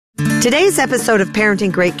Today's episode of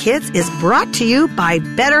Parenting Great Kids is brought to you by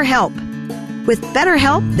BetterHelp. With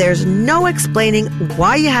BetterHelp, there's no explaining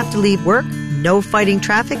why you have to leave work, no fighting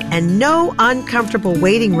traffic, and no uncomfortable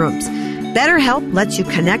waiting rooms. BetterHelp lets you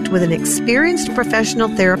connect with an experienced professional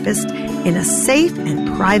therapist in a safe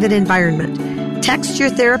and private environment. Text your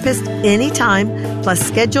therapist anytime, plus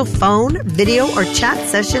schedule phone, video, or chat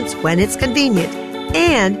sessions when it's convenient.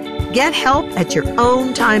 And get help at your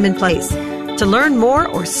own time and place. To learn more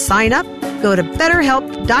or sign up, go to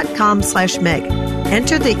betterhelp.com/Meg.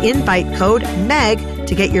 Enter the invite code MEG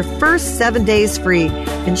to get your first 7 days free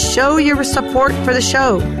and show your support for the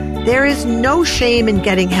show. There is no shame in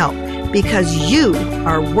getting help because you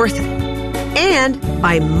are worth it. And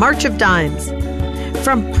by March of Dimes.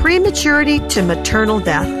 From prematurity to maternal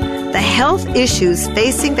death, the health issues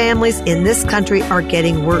facing families in this country are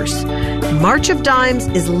getting worse. March of Dimes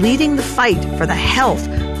is leading the fight for the health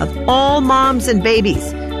of all moms and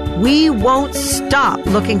babies. We won't stop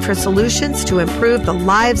looking for solutions to improve the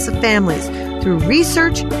lives of families through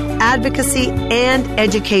research, advocacy, and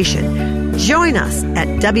education. Join us at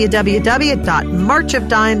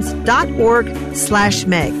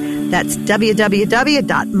www.marchofdimes.org/Meg. That's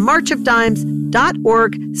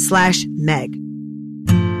www.marchofdimes.org/Meg.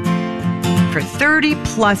 For 30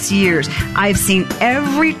 plus years, I've seen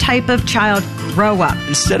every type of child grow up.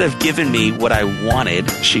 Instead of giving me what I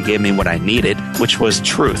wanted, she gave me what I needed, which was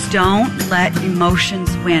truth. Don't let emotions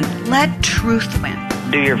win. Let truth win.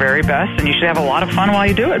 Do your very best, and you should have a lot of fun while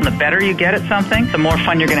you do it. And the better you get at something, the more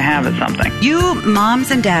fun you're going to have at something. You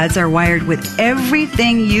moms and dads are wired with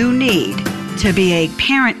everything you need to be a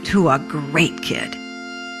parent to a great kid.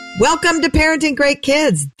 Welcome to Parenting Great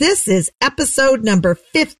Kids. This is episode number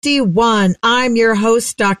 51. I'm your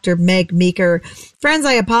host, Dr. Meg Meeker. Friends,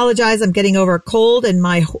 I apologize. I'm getting over a cold and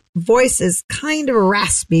my voice is kind of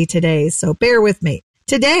raspy today, so bear with me.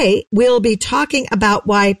 Today, we'll be talking about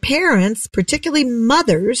why parents, particularly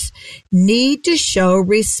mothers, need to show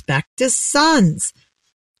respect to sons.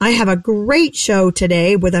 I have a great show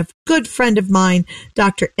today with a good friend of mine,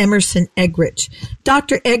 Dr. Emerson Eggerichs.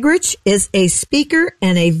 Dr. Eggerichs is a speaker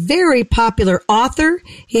and a very popular author.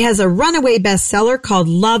 He has a runaway bestseller called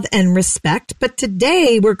Love and Respect. But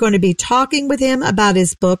today we're going to be talking with him about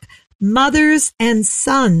his book, Mothers and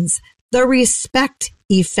Sons, The Respect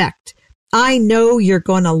Effect. I know you're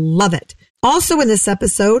going to love it. Also in this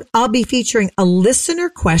episode, I'll be featuring a listener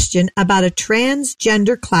question about a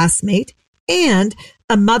transgender classmate and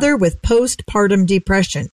a mother with postpartum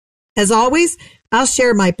depression. As always, I'll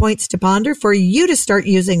share my points to ponder for you to start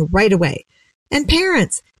using right away. And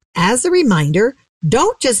parents, as a reminder,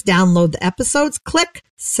 don't just download the episodes, click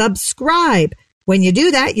subscribe. When you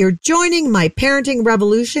do that, you're joining my parenting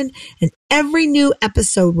revolution, and every new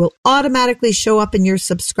episode will automatically show up in your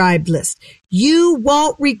subscribed list. You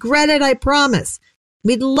won't regret it, I promise.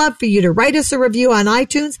 We'd love for you to write us a review on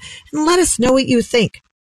iTunes and let us know what you think.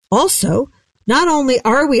 Also, not only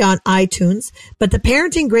are we on iTunes, but the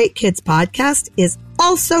Parenting Great Kids podcast is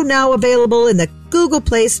also now available in the Google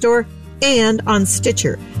Play Store and on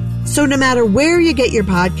Stitcher. So no matter where you get your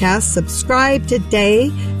podcasts, subscribe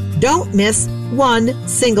today. Don't miss one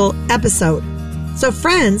single episode. So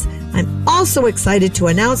friends, I'm also excited to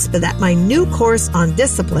announce that my new course on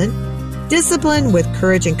discipline with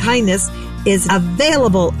Courage and Kindness, is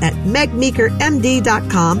available at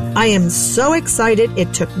megmeekermd.com. I am so excited.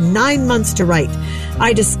 It took 9 months to write.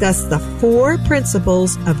 I discuss the 4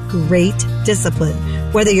 principles of great discipline,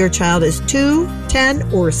 whether your child is 2, 10,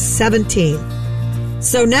 or 17.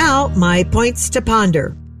 So now, my points to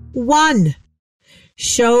ponder. 1.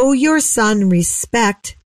 Show your son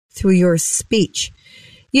respect through your speech.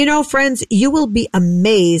 You know, friends, you will be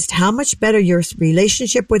amazed how much better your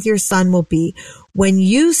relationship with your son will be when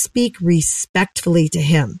you speak respectfully to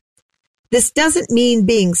him. This doesn't mean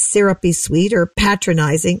being syrupy sweet or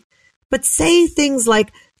patronizing, but say things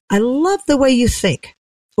like, I love the way you think,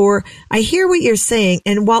 or I hear what you're saying,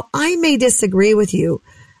 and while I may disagree with you,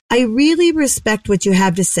 I really respect what you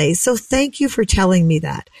have to say, so thank you for telling me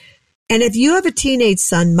that. And if you have a teenage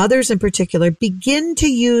son, mothers in particular, begin to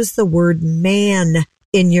use the word man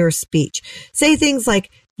in your speech. Say things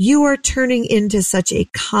like, you are turning into such a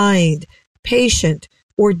kind, patient,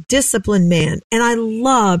 or disciplined man. And I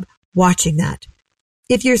love watching that.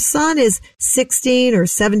 If your son is 16 or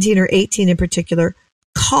 17 or 18 in particular,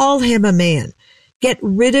 call him a man. Get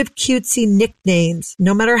rid of cutesy nicknames,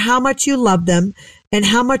 no matter how much you love them and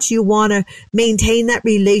how much you want to maintain that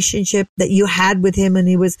relationship that you had with him when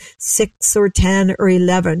he was 6 or 10 or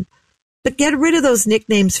 11. But get rid of those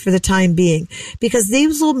nicknames for the time being, because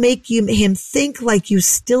these will make him think like you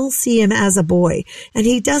still see him as a boy. And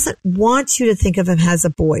he doesn't want you to think of him as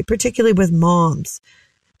a boy, particularly with moms.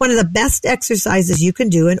 One of the best exercises you can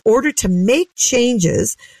do in order to make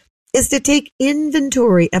changes is to take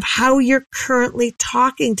inventory of how you're currently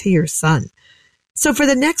talking to your son. So for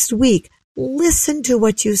the next week, listen to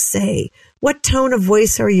what you say. What tone of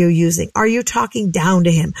voice are you using? Are you talking down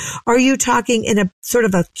to him? Are you talking in a sort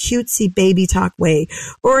of a cutesy baby talk way?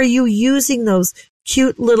 Or are you using those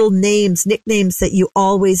cute little nicknames that you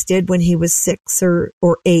always did when he was 6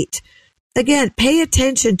 or 8? Again, pay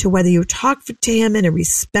attention to whether you talk to him in a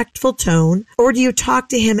respectful tone, or do you talk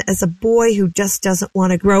to him as a boy who just doesn't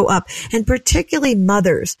want to grow up? And particularly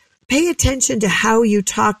mothers, pay attention to how you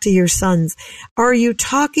talk to your sons. Are you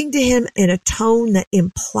talking to him in a tone that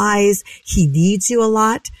implies he needs you a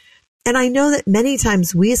lot? And I know that many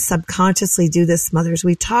times we subconsciously do this, mothers.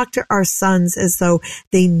 We talk to our sons as though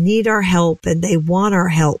they need our help and they want our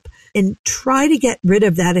help. And try to get rid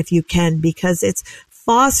of that if you can, because it's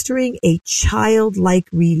fostering a childlike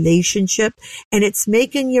relationship, and it's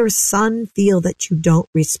making your son feel that you don't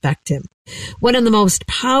respect him. One of the most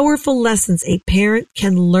powerful lessons a parent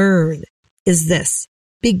can learn is this.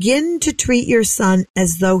 Begin to treat your son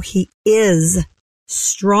as though he is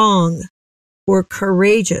strong or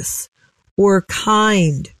courageous or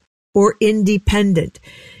kind or independent.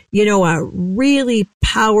 You know, a really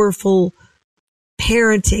powerful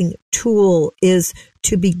parenting tool is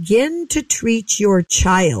to begin to treat your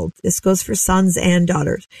child, this goes for sons and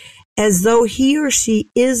daughters, as though he or she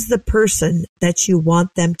is the person that you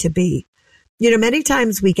want them to be. You know, many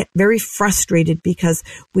times we get very frustrated because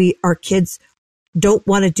our kids don't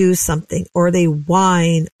want to do something, or they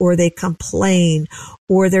whine, or they complain,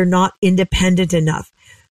 or they're not independent enough.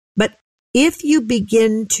 But if you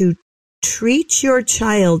begin to treat your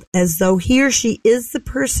child as though he or she is the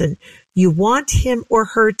person you want him or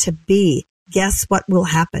her to be, guess what will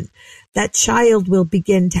happen? That child will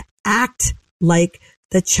begin to act like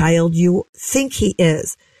the child you think he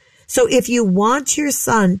is. So if you want your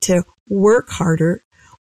son to work harder,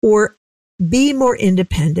 or be more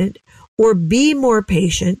independent, or be more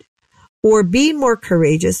patient, or be more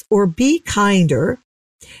courageous, or be kinder,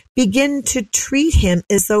 begin to treat him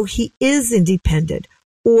as though he is independent,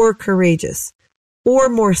 or courageous, or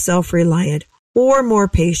more self-reliant, or more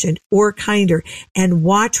patient, or kinder, and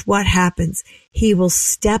watch what happens. He will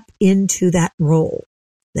step into that role.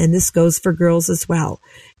 And this goes for girls as well.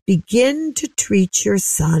 Begin to treat your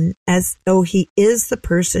son as though he is the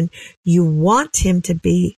person you want him to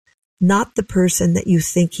be, not the person that you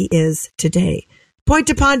think he is today. Point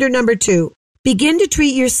to ponder number 2. Begin to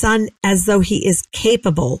treat your son as though he is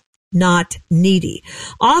capable, not needy.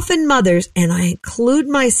 Often mothers, and I include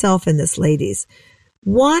myself in this, ladies,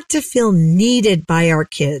 want to feel needed by our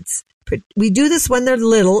kids. We do this when they're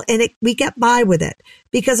little, and we get by with it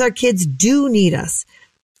because our kids do need us.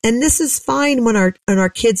 And this is fine when our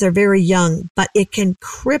kids are very young, but it can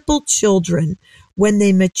cripple children when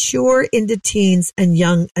they mature into teens and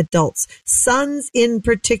young adults. Sons in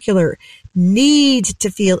particular need to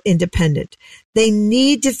feel independent. They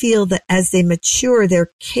need to feel that as they mature,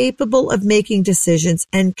 they're capable of making decisions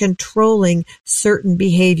and controlling certain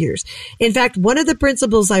behaviors. In fact, one of the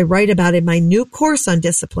principles I write about in my new course on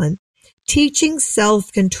discipline, teaching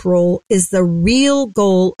self-control is the real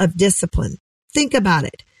goal of discipline. Think about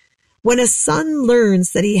it. When a son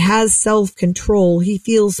learns that he has self-control, he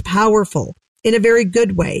feels powerful in a very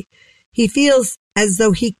good way. He feels as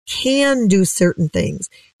though he can do certain things.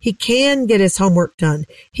 He can get his homework done.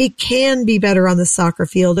 He can be better on the soccer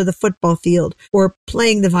field or the football field or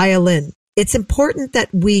playing the violin. It's important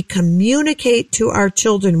that we communicate to our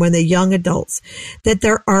children when they're young adults that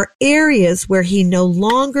there are areas where he no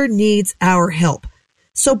longer needs our help.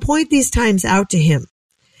 So point these times out to him.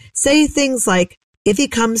 Say things like, if he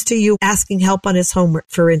comes to you asking help on his homework,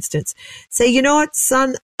 for instance, say, you know what,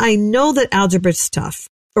 son, I know that algebra is tough,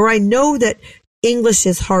 or I know that English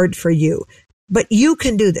is hard for you, but you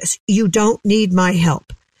can do this. You don't need my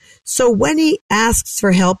help. So when he asks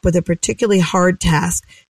for help with a particularly hard task,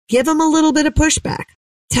 give him a little bit of pushback.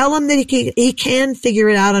 Tell him that he can figure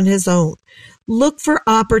it out on his own. Look for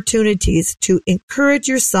opportunities to encourage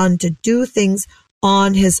your son to do things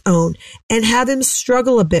on his own and have him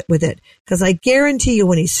struggle a bit with it. Because I guarantee you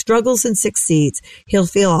when he struggles and succeeds, he'll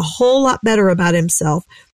feel a whole lot better about himself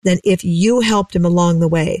than if you helped him along the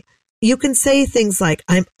way. You can say things like,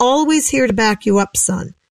 I'm always here to back you up,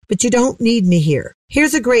 son, but you don't need me here.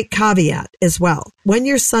 Here's a great caveat as well. When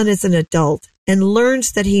your son is an adult and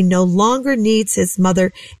learns that he no longer needs his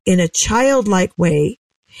mother in a childlike way,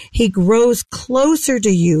 He grows closer to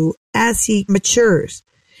you as he matures.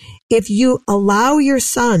 If you allow your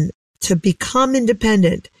son to become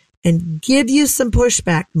independent and give you some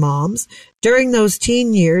pushback, moms, during those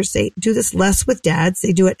teen years, they do this less with dads.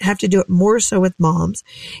 They have to do it more so with moms.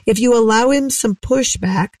 If you allow him some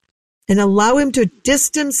pushback and allow him to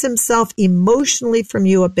distance himself emotionally from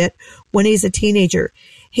you a bit when he's a teenager,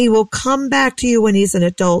 he will come back to you when he's an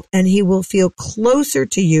adult and he will feel closer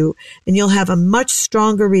to you and you'll have a much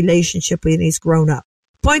stronger relationship when he's grown up.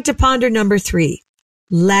 Point to ponder number 3,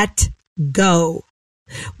 let go.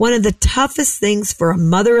 One of the toughest things for a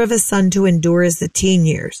mother of a son to endure is the teen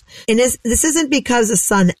years. And this isn't because a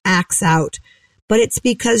son acts out, but it's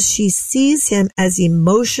because she sees him as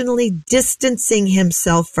emotionally distancing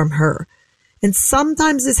himself from her. And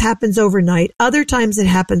sometimes this happens overnight. Other times it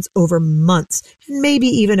happens over months and maybe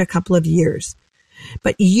even a couple of years.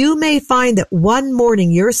 But you may find that one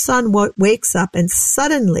morning your son wakes up and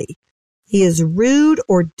suddenly he is rude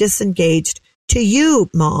or disengaged to you,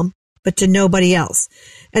 mom, but to nobody else.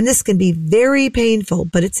 And this can be very painful,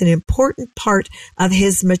 but it's an important part of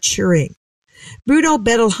his maturing. Bruno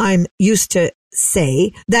Bettelheim used to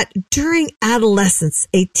say that during adolescence,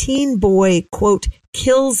 a teen boy, quote,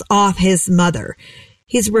 kills off his mother.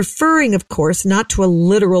 He's referring, of course, not to a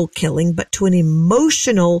literal killing, but to an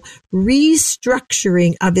emotional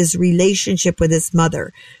restructuring of his relationship with his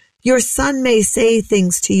mother. Your son may say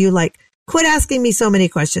things to you like, "Quit asking me so many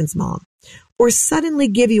questions, Mom," or suddenly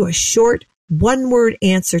give you a short, one-word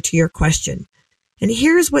answer to your question. And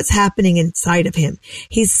here's what's happening inside of him.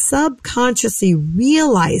 He's subconsciously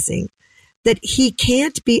realizing that he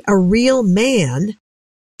can't be a real man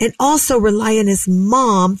and also rely on his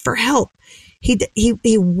mom for help. He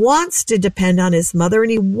wants to depend on his mother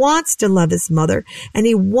and he wants to love his mother and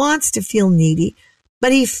he wants to feel needy,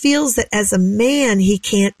 but he feels that as a man, he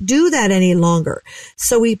can't do that any longer.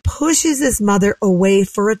 So he pushes his mother away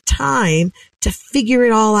for a time to figure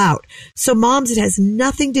it all out. So moms, it has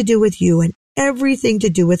nothing to do with you and everything to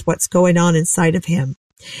do with what's going on inside of him.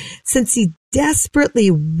 Since he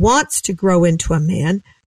desperately wants to grow into a man,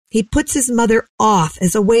 he puts his mother off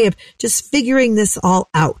as a way of just figuring this all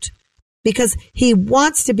out because he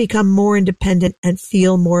wants to become more independent and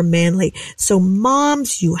feel more manly. So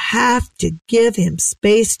moms, you have to give him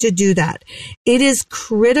space to do that. It is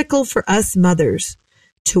critical for us mothers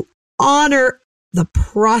to honor the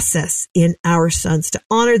process in our sons, to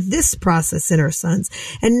honor this process in our sons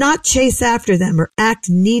and not chase after them or act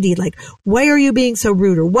needy like, why are you being so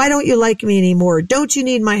rude? Or why don't you like me anymore? Don't you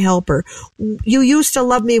need my help? Or you used to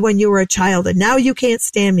love me when you were a child and now you can't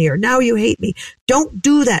stand me or now you hate me. Don't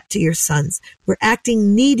do that to your sons. We're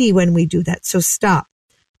acting needy when we do that. So stop.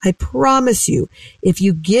 I promise you, if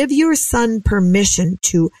you give your son permission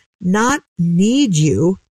to not need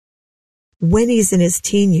you when he's in his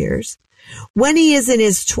teen years, when he is in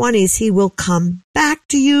his 20s, he will come back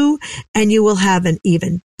to you and you will have an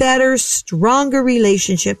even better, stronger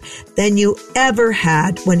relationship than you ever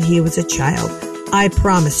had when he was a child. I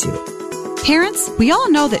promise you. Parents, we all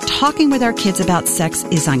know that talking with our kids about sex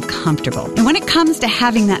is uncomfortable. And when it comes to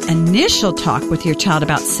having that initial talk with your child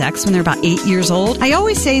about sex when they're about 8 years old, I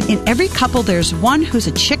always say in every couple there's one who's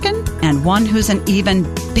a chicken and one who's an even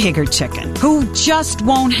bigger chicken who just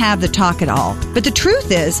won't have the talk at all. But the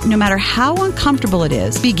truth is, no matter how uncomfortable it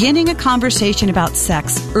is, beginning a conversation about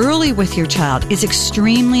sex early with your child is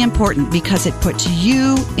extremely important because it puts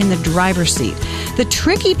you in the driver's seat. The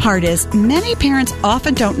tricky part is many parents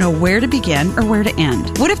often don't know where to begin or where to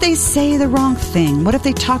end. What if they say the wrong thing? What if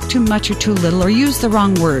they talk too much or too little or use the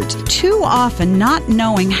wrong words? Too often, not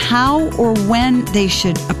knowing how or when they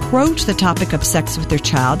should approach the topic of sex with their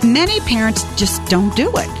child, many parents just don't do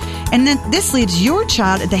it. And then this leaves your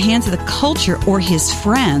child at the hands of the culture or his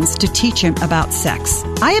friends to teach him about sex.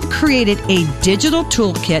 I have created a digital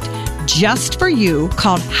toolkit just for you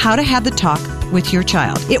called How to Have the Talk with Your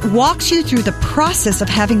Child. It walks you through the process of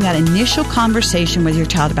having that initial conversation with your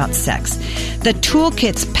child about sex. The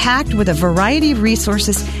toolkit's packed with a variety of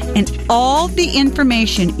resources and all the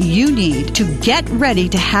information you need to get ready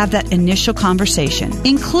to have that initial conversation,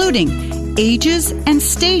 including ages and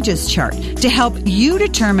stages chart to help you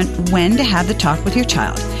determine when to have the talk with your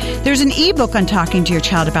child. There's an ebook on talking to your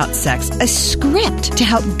child about sex, a script to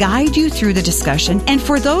help guide you through the discussion. And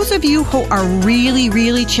for those of you who are really,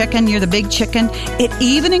 really chicken, you're the big chicken, it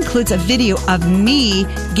even includes a video of me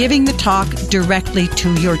giving the talk directly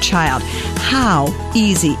to your child. How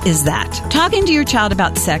easy is that? Talking to your child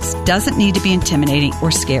about sex doesn't need to be intimidating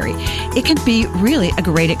or scary. It can be really a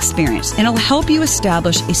great experience, and it'll help you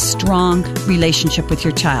establish a strong relationship with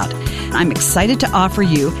your child. I'm excited to offer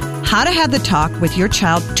you How to Have the Talk with Your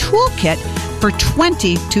Child toolkit for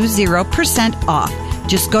 20% off.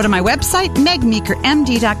 Just go to my website,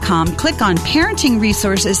 megmeekermd.com, click on Parenting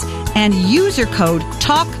Resources, and user code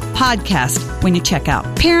TALKPODCAST when you check out.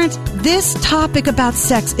 Parents, this topic about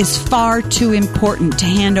sex is far too important to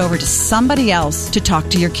hand over to somebody else to talk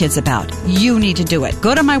to your kids about. You need to do it.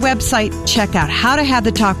 Go to my website, check out How to Have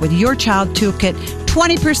the Talk with Your Child Toolkit,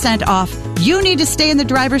 20% off. You need to stay in the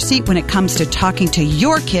driver's seat when it comes to talking to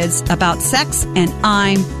your kids about sex, and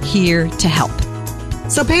I'm here to help.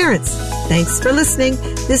 So parents, thanks for listening.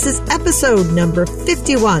 This is episode number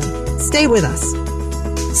 51. Stay with us.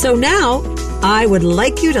 So now, I would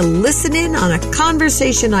like you to listen in on a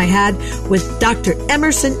conversation I had with Dr.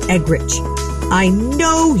 Emerson Eggerichs. I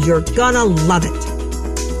know you're gonna love it.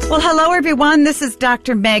 Well, hello, everyone. This is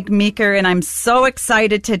Dr. Meg Meeker, and I'm so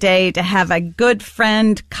excited today to have a good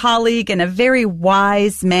friend, colleague, and a very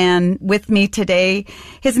wise man with me today.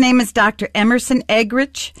 His name is Dr. Emerson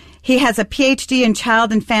Eggerichs. He has a PhD in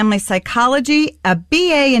child and family psychology, a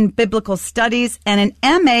BA in biblical studies, and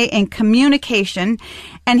an MA in communication.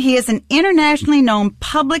 And he is an internationally known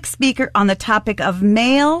public speaker on the topic of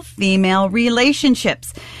male-female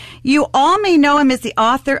relationships. You all may know him as the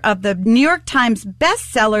author of the New York Times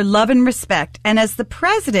bestseller, Love and Respect, and as the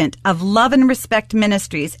president of Love and Respect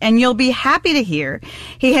Ministries. And you'll be happy to hear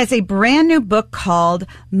he has a brand new book called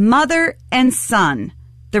Mother and Son,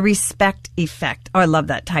 The Respect Effect. Oh, I love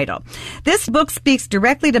that title. This book speaks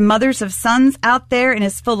directly to mothers of sons out there and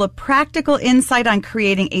is full of practical insight on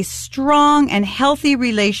creating a strong and healthy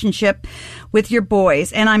relationship with your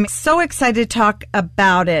boys. And I'm so excited to talk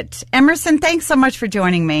about it. Emerson, thanks so much for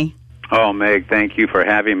joining me. Oh, Meg, thank you for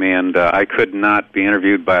having me. And I could not be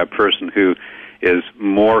interviewed by a person who is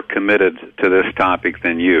more committed to this topic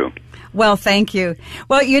than you. Well, thank you.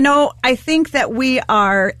 Well, you know, I think that we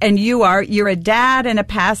are, and you're a dad and a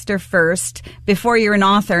pastor first before you're an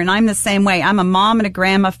author, and I'm the same way. I'm a mom and a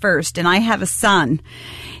grandma first, and I have a son.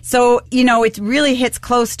 So, you know, it really hits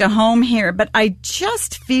close to home here, but I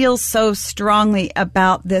just feel so strongly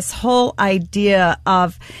about this whole idea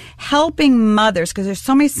of helping mothers, because there's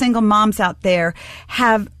so many single moms out there,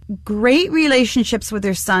 have great relationships with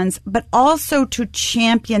their sons, but also to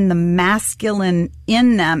champion the masculine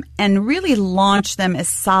in them and really launch them as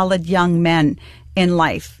solid young men in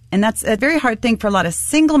life. And that's a very hard thing for a lot of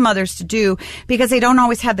single mothers to do because they don't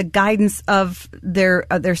always have the guidance of their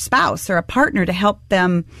spouse or a partner to help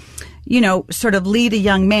them, you know, sort of lead a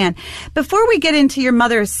young man. Before we get into your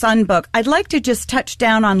mother-son book, I'd like to just touch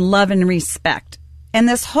down on love and respect and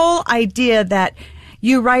this whole idea that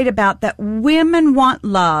you write about that women want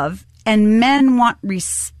love and men want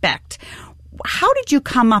respect. How did you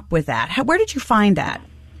come up with that? Where did you find that?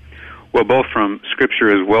 Well, both from Scripture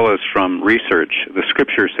as well as from research. The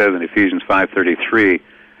Scripture says in Ephesians 5:33,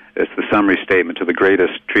 it's the summary statement to the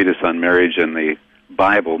greatest treatise on marriage in the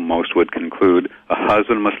Bible, most would conclude, a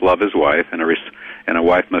husband must love his wife and a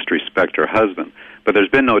wife must respect her husband. But there's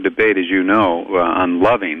been no debate, as you know, on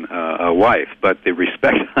loving a wife. But the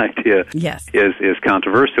respect idea is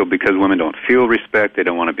controversial because women don't feel respect. They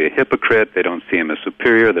don't want to be a hypocrite. They don't see him as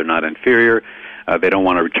superior. They're not inferior. They don't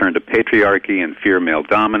want to return to patriarchy and fear male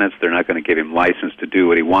dominance. They're not going to give him license to do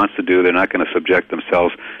what he wants to do. They're not going to subject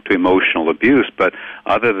themselves to emotional abuse. But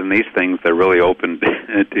other than these things, they're really open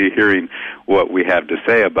to hearing what we have to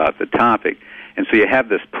say about the topic. And so you have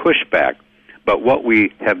this pushback. But what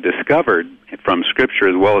we have discovered from Scripture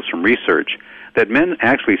as well as from research, that men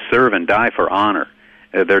actually serve and die for honor.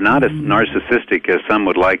 They're not as narcissistic as some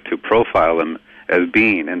would like to profile them as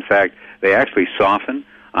being. In fact, they actually soften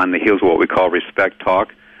on the heels of what we call respect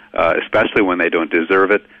talk, especially when they don't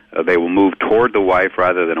deserve it. They will move toward the wife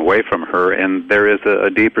rather than away from her, and there is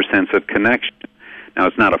a deeper sense of connection. Now,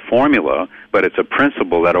 it's not a formula, but it's a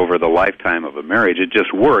principle that over the lifetime of a marriage, it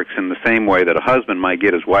just works in the same way that a husband might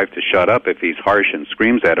get his wife to shut up if he's harsh and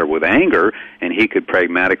screams at her with anger, and he could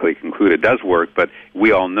pragmatically conclude it does work, but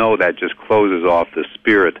we all know that just closes off the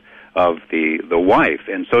spirit of the wife.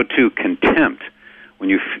 And so, too, contempt. When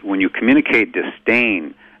you communicate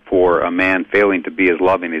disdain for a man failing to be as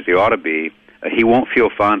loving as he ought to be, he won't feel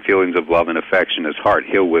fond feelings of love and affection in his heart.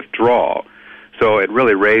 He'll withdraw. So it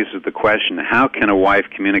really raises the question, how can a wife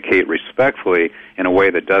communicate respectfully in a way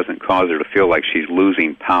that doesn't cause her to feel like she's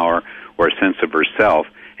losing power or a sense of herself,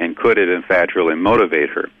 and could it, in fact, really motivate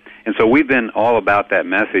her? And so we've been all about that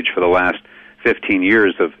message for the last 15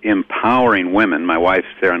 years of empowering women. My wife,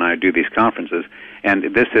 Sarah, and I do these conferences,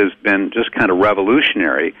 and this has been just kind of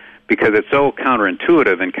revolutionary because it's so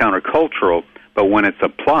counterintuitive and countercultural, but when it's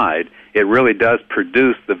applied, it really does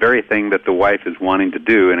produce the very thing that the wife is wanting to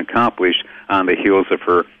do and accomplish on the heels of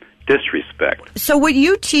her disrespect. So what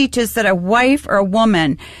you teach is that a wife or a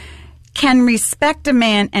woman can respect a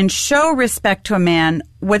man and show respect to a man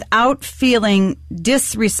without feeling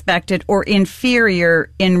disrespected or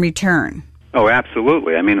inferior in return. Oh,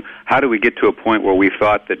 absolutely. I mean, how do we get to a point where we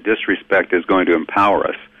thought that disrespect is going to empower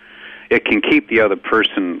us? It can keep the other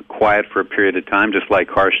person quiet for a period of time, just like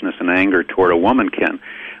harshness and anger toward a woman can.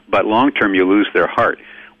 But long term, you lose their heart.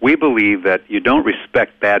 We believe that you don't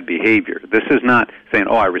respect bad behavior. This is not saying,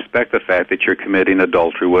 I respect the fact that you're committing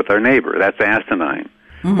adultery with our neighbor. That's asinine.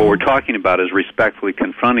 Mm-hmm. What we're talking about is respectfully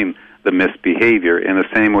confronting the misbehavior in the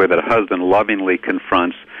same way that a husband lovingly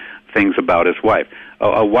confronts things about his wife.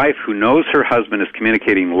 A wife who knows her husband is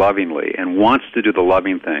communicating lovingly and wants to do the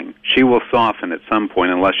loving thing, she will soften at some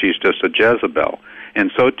point unless she's just a Jezebel.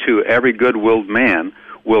 And so, too, every good-willed man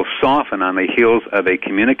will soften on the heels of a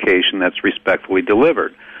communication that's respectfully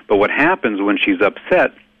delivered. But what happens when she's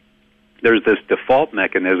upset, there's this default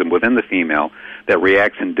mechanism within the female that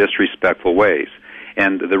reacts in disrespectful ways.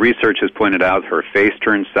 And the research has pointed out her face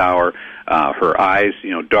turns sour, her eyes,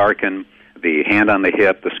 darken, the hand on the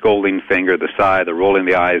hip, the scolding finger, the sigh, the rolling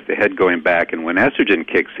the eyes, the head going back. And when estrogen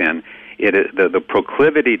kicks in, the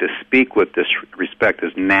proclivity to speak with disrespect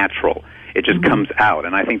is natural. It just comes out.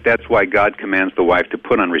 And I think that's why God commands the wife to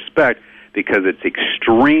put on respect, because it's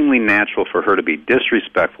extremely natural for her to be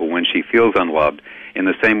disrespectful when she feels unloved. In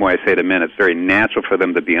the same way I say to men, it's very natural for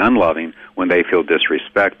them to be unloving when they feel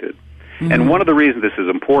disrespected. Mm-hmm. And one of the reasons this is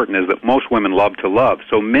important is that most women love to love.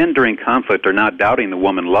 So men during conflict are not doubting the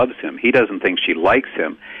woman loves him. He doesn't think she likes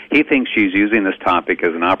him. He thinks she's using this topic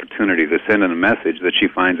as an opportunity to send in a message that she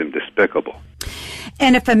finds him despicable.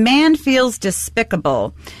 And if a man feels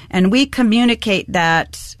despicable, and we communicate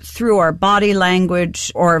that through our body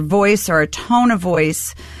language or a voice or a tone of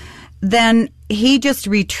voice, then he just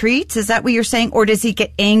retreats? Is that what you're saying? Or does he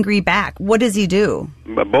get angry back? What does he do?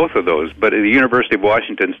 Both of those. But the University of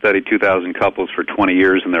Washington studied 2,000 couples for 20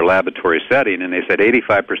 years in their laboratory setting, and they said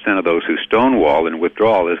 85% of those who stonewall and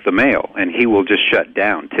withdrawal is the male, and he will just shut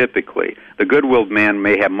down, typically. The good-willed man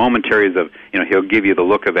may have momentaries of, he'll give you the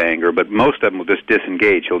look of anger, but most of them will just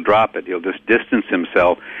disengage. He'll drop it. He'll just distance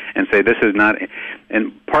himself and say, this is not...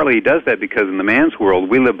 And partly he does that because in the man's world,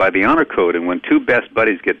 we live by the honor code, and when two best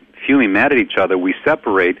buddies get fuming mad at each other, we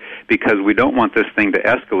separate because we don't want this thing to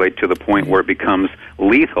escalate to the point where it becomes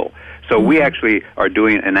lethal. So we actually are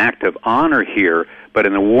doing an act of honor here, but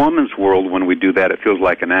in a woman's world, when we do that, it feels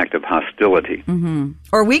like an act of hostility. Mm-hmm.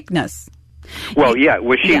 Or weakness. Well, yeah.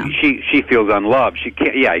 Well, she feels unloved. She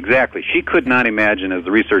can't. Yeah, exactly. She could not imagine, as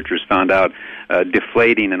the researchers found out,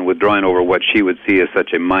 deflating and withdrawing over what she would see as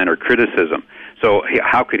such a minor criticism. So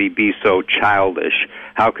how could he be so childish?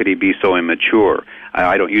 How could he be so immature?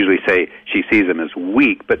 I don't usually say she sees him as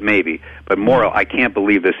weak, but maybe. But more, I can't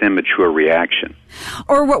believe this immature reaction.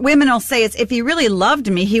 Or what women will say is, if he really loved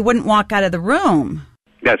me, he wouldn't walk out of the room.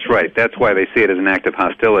 That's right. That's why they see it as an act of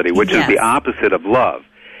hostility, which is the opposite of love.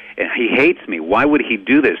 And he hates me. Why would he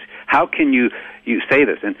do this? How can you say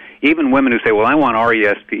this? And even women who say, well, I want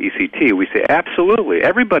R-E-S-P-E-C-T, we say, absolutely.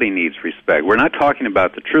 Everybody needs respect. We're not talking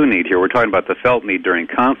about the true need here. We're talking about the felt need during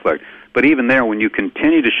conflict. But even there, when you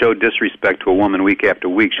continue to show disrespect to a woman week after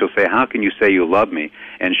week, she'll say, how can you say you love me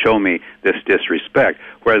and show me this disrespect?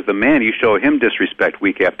 Whereas the man, you show him disrespect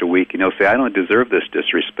week after week, and he'll say, I don't deserve this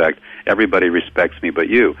disrespect. Everybody respects me but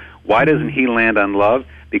you. Why doesn't he land on love?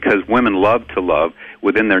 Because women love to love.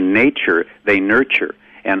 Within their nature, they nurture.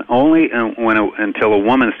 And only until a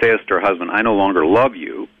woman says to her husband, I no longer love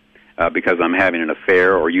you because I'm having an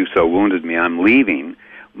affair or you so wounded me, I'm leaving,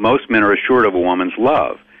 most men are assured of a woman's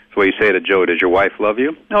love. So you say to Joe, does your wife love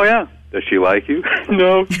you? Oh, yeah. Does she like you?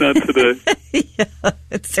 No, not today. Yeah,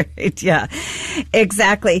 that's right. Yeah,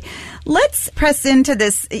 exactly. Let's press into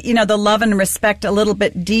this, the love and respect a little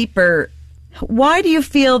bit deeper. Why do you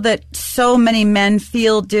feel that so many men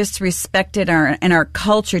feel disrespected in our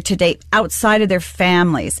culture today outside of their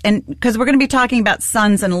families? And because we're going to be talking about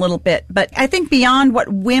sons in a little bit, but I think beyond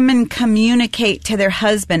what women communicate to their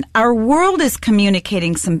husband, our world is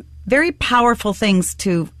communicating some very powerful things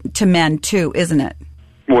to men too, isn't it?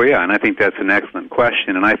 Well, yeah, and I think that's an excellent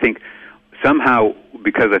question. And I think somehow,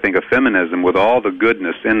 because I think of feminism with all the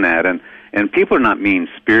goodness in that, and people are not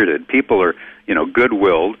mean-spirited. People are,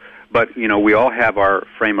 good-willed. But, we all have our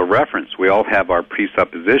frame of reference. We all have our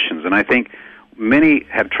presuppositions. And I think many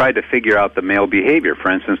have tried to figure out the male behavior. For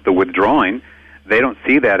instance, the withdrawing, they don't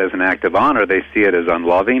see that as an act of honor. They see it as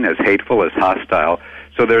unloving, as hateful, as hostile.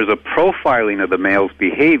 So there's a profiling of the male's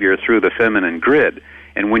behavior through the feminine grid.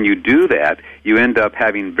 And when you do that, you end up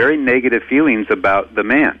having very negative feelings about the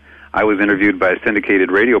man. I was interviewed by a syndicated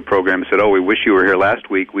radio program and said, we wish you were here last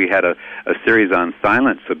week. We had a series on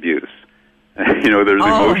silence abuse. There's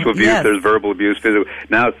emotional abuse, yes. there's verbal abuse, physical.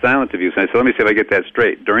 Now it's silent abuse. And I said, let me see if I get that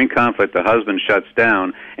straight. During conflict, the husband shuts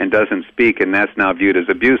down and doesn't speak, and that's now viewed as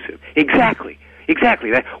abusive. Exactly.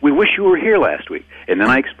 That, we wish you were here last week. And then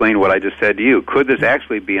I explained what I just said to you. Could this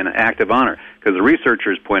actually be an act of honor? Because the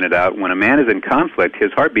researchers pointed out when a man is in conflict,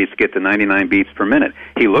 his heartbeats get to 99 beats per minute.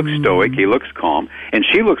 He looks stoic, he looks calm, and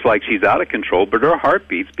she looks like she's out of control, but her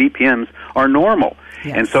heartbeats, BPMs, are normal.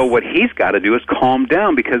 Yes. And so what he's got to do is calm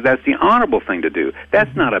down, because that's the honorable thing to do.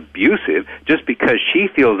 That's not abusive just because she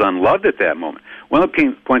feels unloved at that moment. One of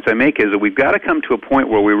the points I make is that we've got to come to a point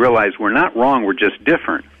where we realize we're not wrong, we're just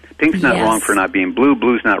different. Pink's not wrong for not being blue,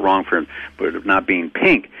 blue's not wrong for not being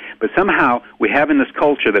pink. But somehow we have in this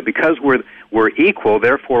culture that because we're equal,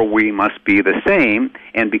 therefore we must be the same,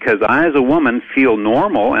 and because I as a woman feel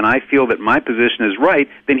normal and I feel that my position is right,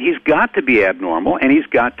 then he's got to be abnormal and he's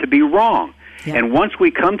got to be wrong. Yeah. And once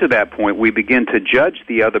we come to that point, we begin to judge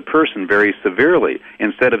the other person very severely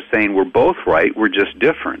instead of saying we're both right, we're just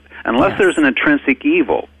different, unless there's an intrinsic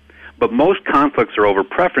evil. But most conflicts are over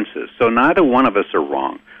preferences, so neither one of us are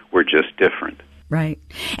wrong. We're just different. Right.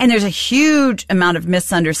 And there's a huge amount of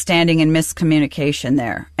misunderstanding and miscommunication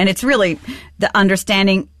there. And it's really the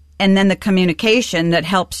understanding and then the communication that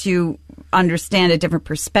helps you understand a different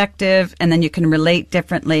perspective, and then you can relate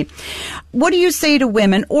differently. What do you say to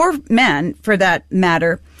women, or men for that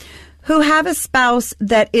matter, who have a spouse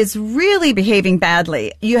that is really behaving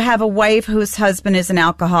badly? You have a wife whose husband is an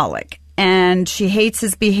alcoholic, and she hates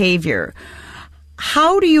his behavior.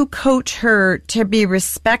 How do you coach her to be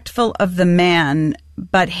respectful of the man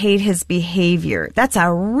but hate his behavior? That's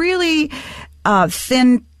a really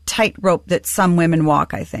thin tightrope that some women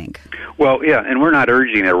walk, I think. Well, yeah, and we're not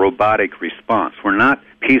urging a robotic response. We're not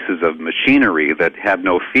pieces of machinery that have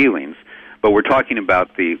no feelings, but we're talking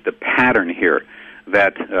about the pattern here.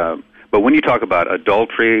 But when you talk about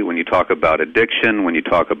adultery, when you talk about addiction, when you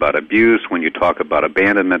talk about abuse, when you talk about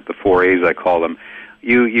abandonment, the 4 A's I call them,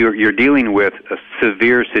 you're dealing with a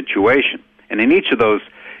severe situation. And in each of those,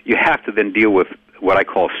 you have to then deal with what I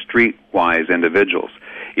call streetwise individuals.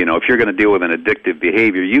 If you're going to deal with an addictive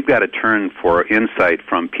behavior, you've got to turn for insight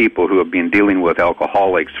from people who have been dealing with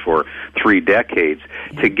alcoholics for 3 decades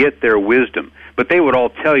to get their wisdom. But they would all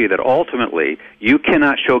tell you that ultimately you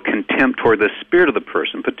cannot show contempt toward the spirit of the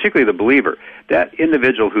person, particularly the believer. That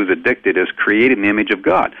individual who's addicted is created in the image of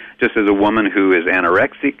God. Just as a woman who is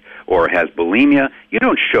anorexic or has bulimia, you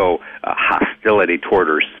don't show hostility toward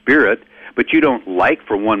her spirit, but you don't like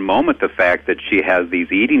for one moment the fact that she has these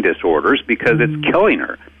eating disorders because it's killing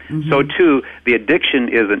her. Mm-hmm. So, too, the addiction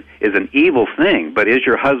is an evil thing, but is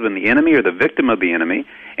your husband the enemy or the victim of the enemy,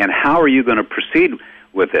 and how are you going to proceed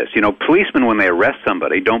with this? Policemen, when they arrest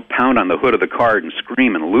somebody, don't pound on the hood of the car and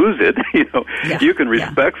scream and lose it. You can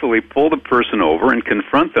respectfully pull the person over and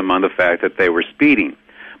confront them on the fact that they were speeding.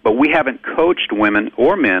 But we haven't coached women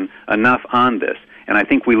or men enough on this. And I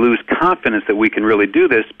think we lose confidence that we can really do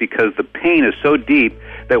this because the pain is so deep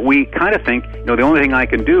that we kind of think, the only thing I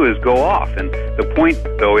can do is go off. And the point,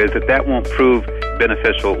 though, is that won't prove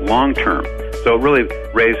beneficial long term. So it really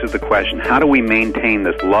raises the question, how do we maintain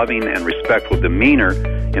this loving and respectful demeanor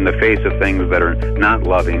in the face of things that are not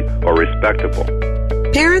loving or respectable?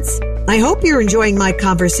 Parents, I hope you're enjoying my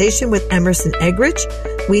conversation with Emerson Eggerichs.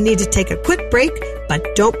 We need to take a quick break,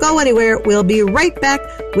 but don't go anywhere. We'll be right back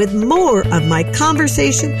with more of my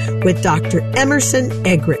conversation with Dr. Emerson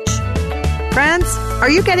Eggerichs. Friends,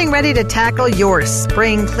 are you getting ready to tackle your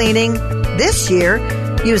spring cleaning? This year,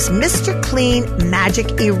 use Mr. Clean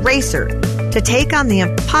Magic Eraser to take on the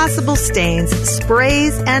impossible stains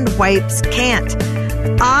sprays and wipes can't.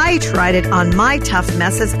 I tried it on my tough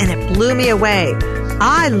messes and it blew me away.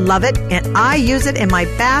 I love it, and I use it in my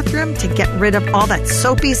bathroom to get rid of all that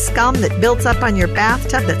soapy scum that builds up on your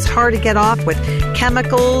bathtub that's hard to get off with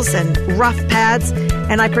chemicals and rough pads.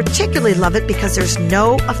 And I particularly love it because there's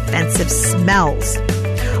no offensive smells.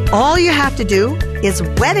 All you have to do is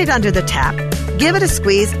wet it under the tap, give it a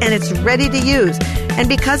squeeze, and it's ready to use. And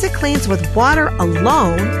because it cleans with water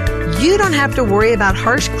alone, you don't have to worry about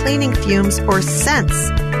harsh cleaning fumes or scents.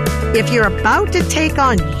 If you're about to take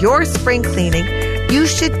on your spring cleaning, you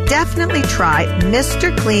should definitely try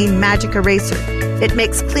Mr. Clean Magic Eraser. It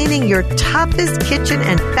makes cleaning your toughest kitchen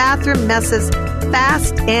and bathroom messes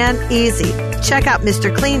fast and easy. Check out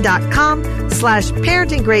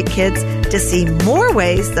MrClean.com/parentinggreatkids to see more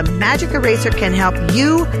ways the Magic Eraser can help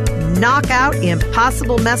you knock out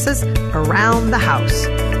impossible messes around the house.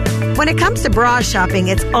 When it comes to bra shopping,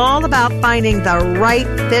 it's all about finding the right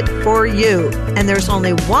fit for you. And there's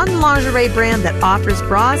only one lingerie brand that offers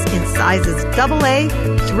bras in sizes AA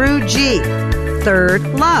through G. Third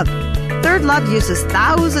Love. Third Love uses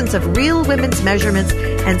thousands of real women's measurements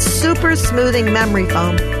and super smoothing memory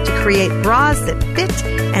foam to create bras that fit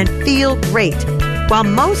and feel great. While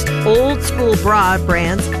most old school bra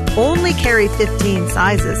brands only carry 15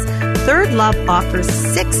 sizes, Third Love offers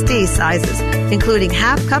 60 sizes, including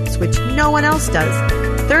half cups, which no one else does.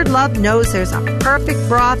 Third Love knows there's a perfect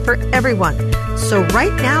bra for everyone. So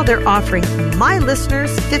right now they're offering my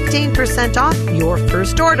listeners 15% off your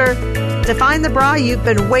first order. To find the bra you've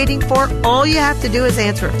been waiting for, all you have to do is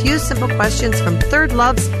answer a few simple questions from Third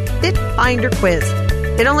Love's Fit Finder quiz.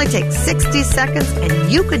 It only takes 60 seconds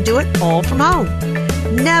and you can do it all from home.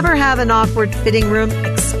 Never have an awkward fitting room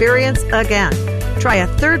experience again. Try a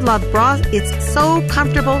Third Love bra. It's so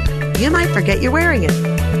comfortable, you might forget you're wearing it.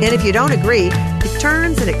 And if you don't agree,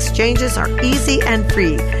 returns and exchanges are easy and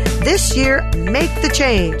free. This year, make the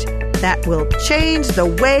change. That will change the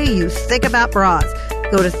way you think about bras.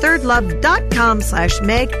 Go to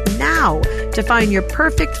thirdlove.com/Meg now to find your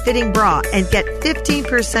perfect fitting bra and get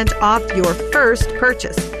 15% off your first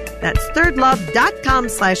purchase. That's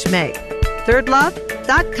thirdlove.com/Meg.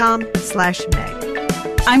 thirdlove.com/Meg.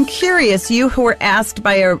 I'm curious, you who were asked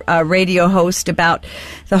by a radio host about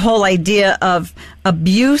the whole idea of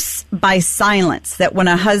abuse by silence, that when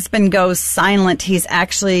a husband goes silent, he's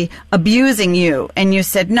actually abusing you. And you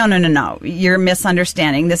said, no, you're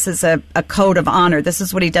misunderstanding. This is a code of honor. This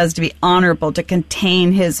is what he does to be honorable, to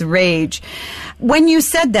contain his rage. When you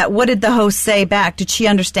said that, what did the host say back? Did she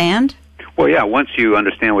understand? Well, yeah, once you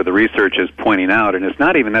understand what the research is pointing out, and it's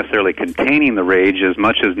not even necessarily containing the rage as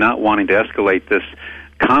much as not wanting to escalate this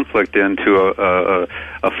conflict into a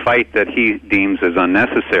fight that he deems as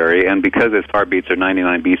unnecessary, and because his heartbeats are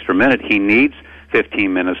 99 beats per minute, he needs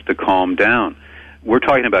 15 minutes to calm down. We're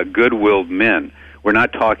talking about good-willed men. We're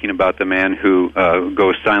not talking about the man who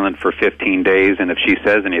goes silent for 15 days, and if she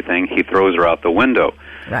says anything, he throws her out the window.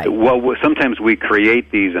 Right. Well, sometimes we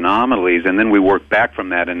create these anomalies, and then we work back from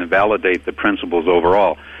that and invalidate the principles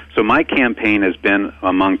overall. So my campaign has been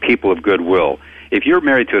among people of goodwill. If you're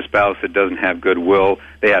married to a spouse that doesn't have goodwill,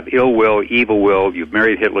 they have ill will, evil will, you've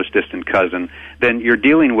married Hitler's distant cousin, then you're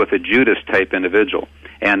dealing with a Judas-type individual.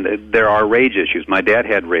 And there are rage issues. My dad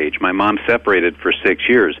had rage. My mom separated for 6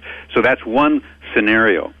 years. So that's one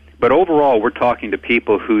scenario. But overall, we're talking to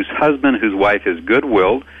people whose husband, whose wife is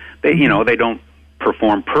good-willed. They don't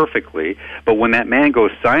perform perfectly, but when that man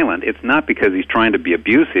goes silent, it's not because he's trying to be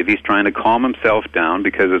abusive. He's trying to calm himself down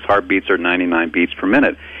because his heartbeats are 99 beats per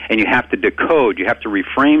minute. And you have to decode, you have to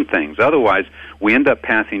reframe things. Otherwise, we end up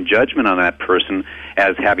passing judgment on that person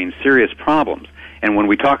as having serious problems. And when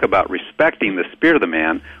we talk about respecting the spirit of the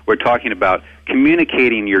man, we're talking about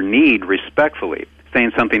communicating your need respectfully.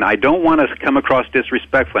 Saying something, I don't want to come across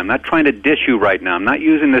disrespectful. I'm not trying to dish you right now. I'm not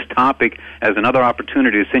using this topic as another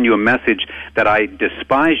opportunity to send you a message that I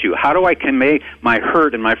despise you. How do I convey my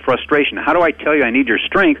hurt and my frustration? How do I tell you I need your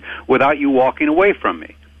strength without you walking away from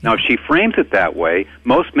me? Now, if she frames it that way,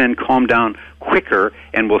 most men calm down quicker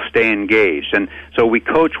and will stay engaged. And so we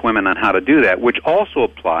coach women on how to do that, which also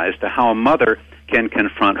applies to how a mother can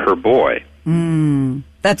confront her boy.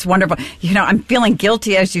 That's wonderful. I'm feeling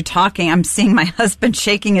guilty as you're talking. I'm seeing my husband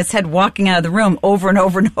shaking his head, walking out of the room over and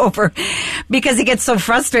over and over because he gets so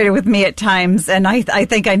frustrated with me at times, and I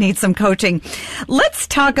think I need some coaching. Let's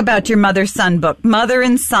talk about your mother-son book, Mother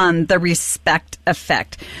and Son, The Respect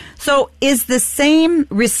Effect. So is the same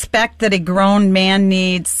respect that a grown man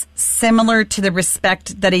needs similar to the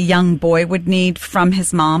respect that a young boy would need from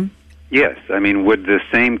his mom? Yes. I mean, would the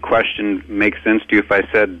same question make sense to you if I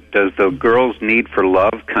said, does the girl's need for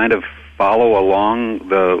love kind of follow along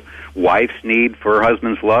the wife's need for her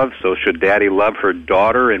husband's love? So should daddy love her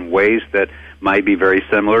daughter in ways that might be very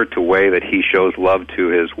similar to the way that he shows love to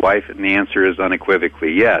his wife? And the answer is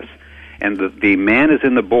unequivocally yes. And the man is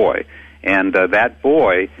in the boy, and that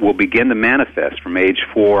boy will begin to manifest from age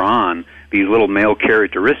 4 on these little male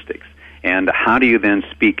characteristics. And how do you then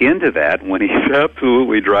speak into that when he's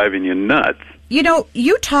absolutely driving you nuts?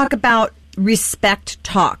 You talk about respect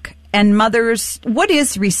talk. And mothers, what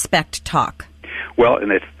is respect talk? Well,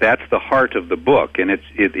 and that's the heart of the book. And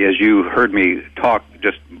as you heard me talk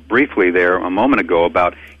just briefly there a moment ago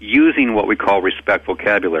about using what we call respect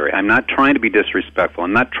vocabulary. I'm not trying to be disrespectful.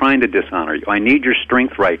 I'm not trying to dishonor you. I need your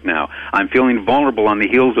strength right now. I'm feeling vulnerable on the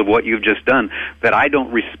heels of what you've just done, that I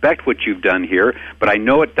don't respect what you've done here, but I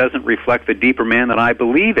know it doesn't reflect the deeper man that I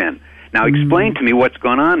believe in. Now explain to me what's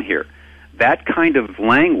going on here. That kind of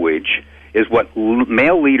language is what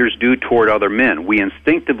male leaders do toward other men. We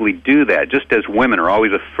instinctively do that, just as women are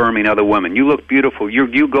always affirming other women. You look beautiful.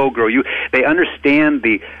 You go, girl. They understand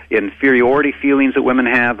the inferiority feelings that women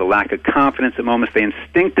have, the lack of confidence at moments. They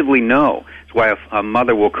instinctively know. It's why a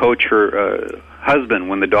mother will coach her husband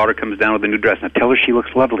when the daughter comes down with a new dress. Now, tell her she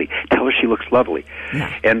looks lovely. Tell her she looks lovely.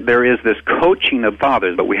 Yeah. And there is this coaching of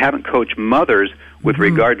fathers, but we haven't coached mothers with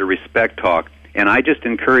regard to respect talk. And I just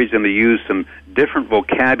encourage them to use some different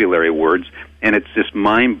vocabulary words, and it's just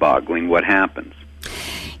mind-boggling what happens.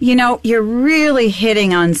 You know, you're really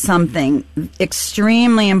hitting on something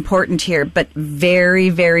extremely important here, but very,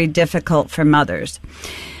 very difficult for mothers.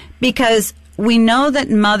 Because we know that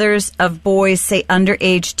mothers of boys, say under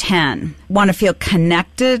age 10, want to feel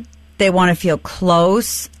connected, they want to feel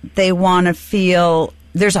close, they want to feel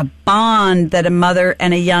there's a bond that a mother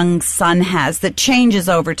and a young son has that changes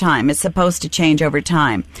over time. It's supposed to change over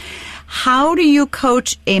time. How do you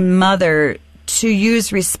coach a mother to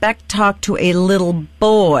use respect talk to a little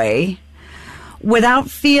boy without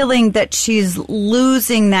feeling that she's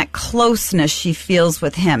losing that closeness she feels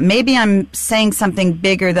with him? Maybe I'm saying something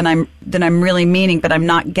bigger than I'm really meaning, but I'm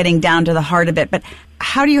not getting down to the heart of it. But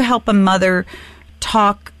how do you help a mother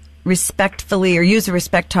talk respectfully or use a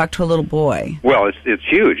respect talk to a little boy? Well, it's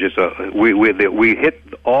huge. We hit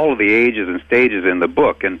all of the ages and stages in the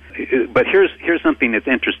book, but here's something that's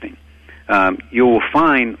interesting. You will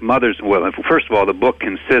find mothers. Well, first of all, the book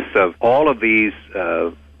consists of all of these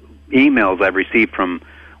emails I've received from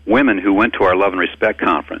women who went to our Love and Respect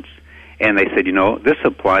conference, and they said, this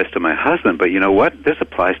applies to my husband, but you know what? This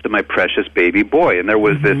applies to my precious baby boy. And there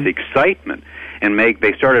was this excitement. And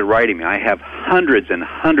they started writing me. I have hundreds and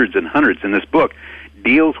hundreds and hundreds, and this book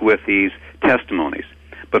deals with these testimonies.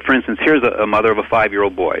 But for instance, here's a mother of a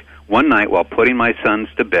 5-year-old boy. One night while putting my sons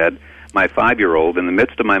to bed, my 5-year-old, in the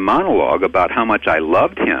midst of my monologue about how much I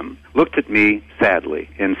loved him, looked at me sadly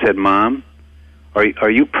and said, "Mom, are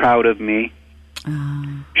you proud of me?"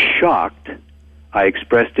 Shocked, I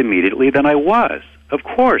expressed immediately that I was, of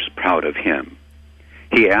course, proud of him.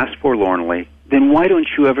 He asked forlornly, "Then why don't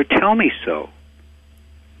you ever tell me so?"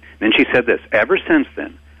 Then she said this, "Ever since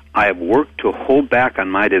then, I have worked to hold back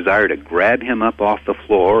on my desire to grab him up off the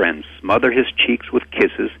floor and smother his cheeks with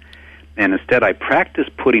kisses, and instead I practice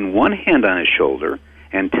putting one hand on his shoulder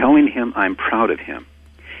and telling him I'm proud of him.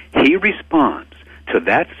 He responds to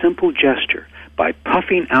that simple gesture by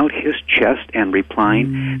puffing out his chest and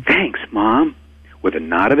replying, 'Thanks, Mom,' with a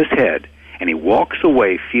nod of his head, and he walks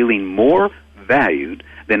away feeling more valued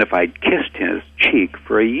than if I'd kissed his cheek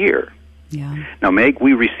for a year." Yeah. Now, Meg,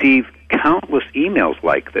 we receive countless emails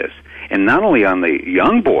like this. And not only on the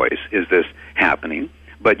young boys is this happening,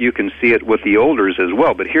 but you can see it with the olders as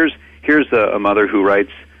well. But here's a mother who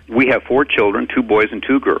writes, "We have 4 children, 2 boys and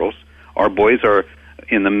 2 girls. Our boys are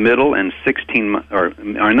in the middle and 16 months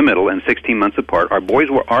apart. Our boys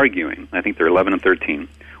were arguing. I think they're 11 and 13.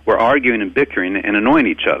 We're arguing and bickering and annoying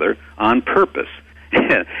each other on purpose."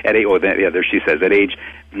 There she says, at age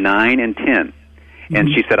 9 and 10. And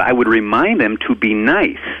she said, "I would remind them to be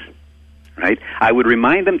nice, right? I would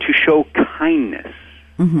remind them to show kindness.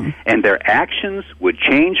 And their actions would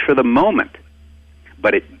change for the moment,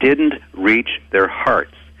 but it didn't reach their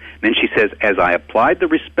hearts." Then she says, "As I applied the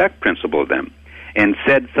respect principle to them and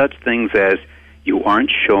said such things as, 'You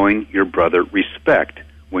aren't showing your brother respect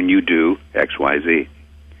when you do X, Y, Z.'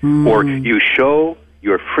 Or, 'You show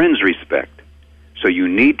your friends respect, so you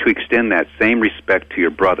need to extend that same respect to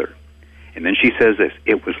your brother.'" And then she says this,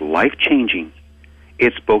 "It was life-changing.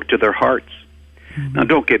 It spoke to their hearts." Now,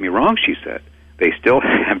 don't get me wrong, she said. They still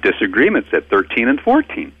have disagreements at 13 and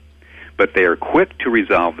 14, but they are quick to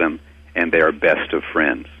resolve them, and they are best of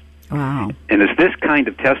friends. Wow. And it's this kind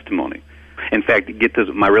of testimony. In fact, get this,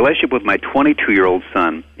 my relationship with my 22-year-old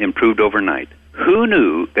son improved overnight. Who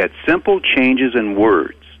knew that simple changes in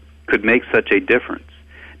words could make such a difference?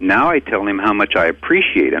 Now I tell him how much I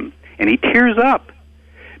appreciate him, and he tears up.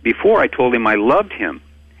 Before, I told him I loved him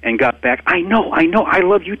and got back, I know, I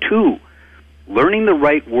love you too." Learning the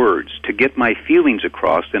right words to get my feelings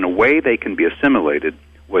across in a way they can be assimilated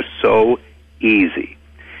was so easy.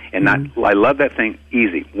 And I love that thing,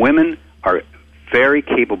 easy. Women are very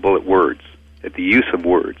capable at words, at the use of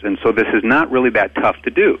words. And so this is not really that tough to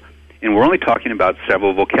do. And we're only talking about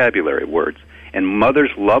several vocabulary words. And mothers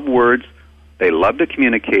love words. They love to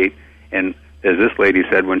communicate. And as this lady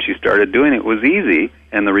said, when she started doing it, it was easy,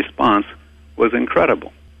 and the response was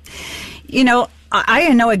incredible. I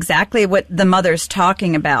know exactly what the mother's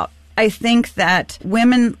talking about. I think that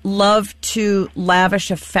women love to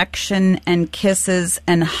lavish affection and kisses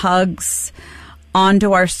and hugs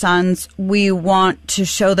onto our sons. We want to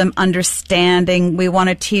show them understanding. We want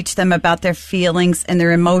to teach them about their feelings and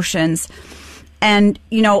their emotions. And,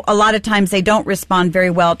 you know, a lot of times they don't respond very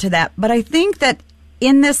well to that. But I think that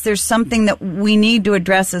in this, there's something that we need to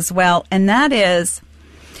address as well, and that is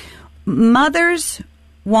mothers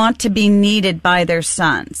want to be needed by their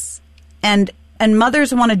sons. And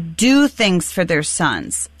mothers want to do things for their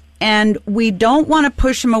sons. And we don't want to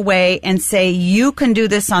push them away and say, you can do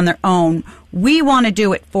this on their own. We want to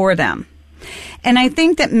do it for them. And I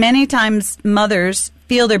think that many times mothers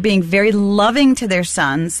feel they're being very loving to their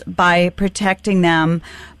sons by protecting them,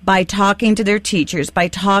 by talking to their teachers, by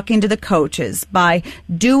talking to the coaches, by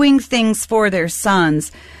doing things for their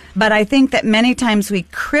sons. But I think that many times we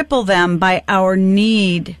cripple them by our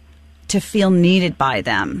need to feel needed by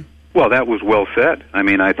them. Well, that was well said. I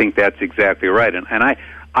mean, I think that's exactly right. And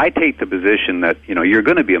I take the position that, you know, you're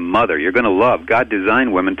going to be a mother. You're going to love. God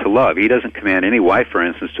designed women to love. He doesn't command any wife, for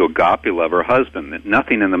instance, to agape love her husband.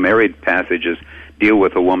 Nothing in the married passages deal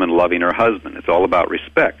with a woman loving her husband. It's all about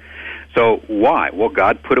respect. So why? Well,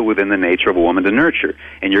 God put it within the nature of a woman to nurture,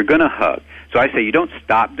 and you're going to hug. So I say you don't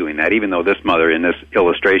stop doing that, even though this mother in this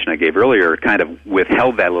illustration I gave earlier kind of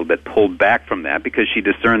withheld that a little bit, pulled back from that, because she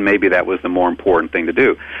discerned maybe that was the more important thing to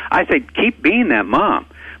do. I say keep being that mom,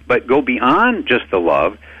 but go beyond just the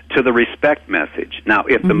love to the respect message. Now,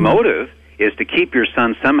 if the motive is to keep your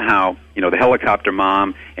son somehow, you know, the helicopter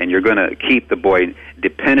mom, and you're going to keep the boy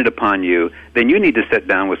dependent upon you, then you need to sit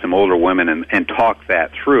down with some older women and talk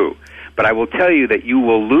that through. But I will tell you that you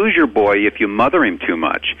will lose your boy if you mother him too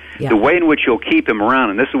much. Yeah. The way in which you'll keep him around,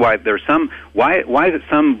 and this is why there's why is it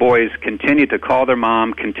some boys continue to call their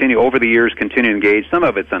mom, continue over the years, continue to engage. Some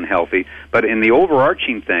of it's unhealthy, but in the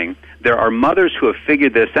overarching thing, there are mothers who have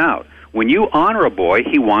figured this out. When you honor a boy,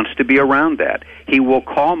 he wants to be around that. He will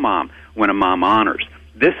call mom when a mom honors.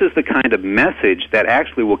 This is the kind of message that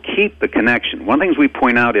actually will keep the connection. One of the things we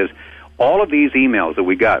point out is all of these emails that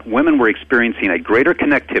we got, women were experiencing a greater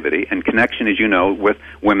connectivity, and connection, as you know, with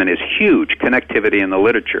women is huge, connectivity in the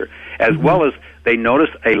literature, as well as they notice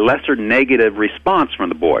a lesser negative response from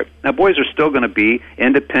the boy. Now, boys are still going to be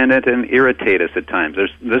independent and irritate us at times.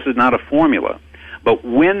 This is not a formula. But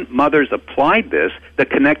when mothers applied this, the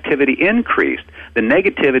connectivity increased, the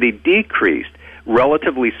negativity decreased,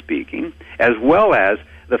 relatively speaking, as well as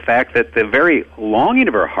the fact that the very longing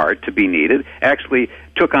of her heart to be needed actually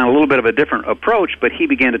took on a little bit of a different approach, but he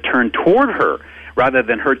began to turn toward her rather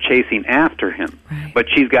than her chasing after him. Right. But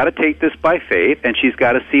she's got to take this by faith, and she's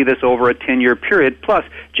got to see this over a 10-year period. Plus,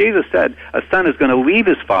 Jesus said a son is going to leave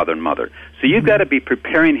his father and mother. So you've got to be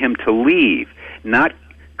preparing him to leave, not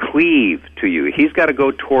cleave to you. He's got to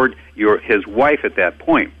go toward his wife at that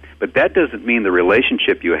point. But that doesn't mean the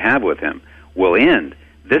relationship you have with him will end.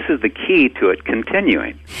 This is the key to it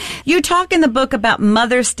continuing. You talk in the book about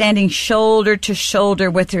mothers standing shoulder to shoulder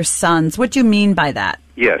with their sons. What do you mean by that?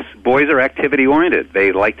 Yes, boys are activity-oriented.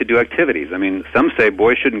 They like to do activities. I mean, some say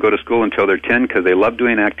boys shouldn't go to school until they're 10 because they love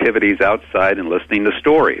doing activities outside and listening to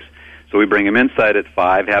stories. So we bring them inside at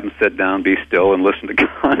 5, have them sit down, be still, and listen to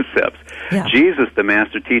concepts. Yeah. Jesus, the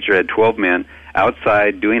master teacher, had 12 men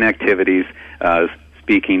outside doing activities,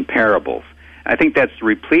 speaking parables. I think that's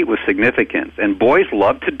replete with significance. And boys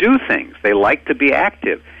love to do things. They like to be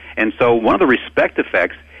active. And so one of the respect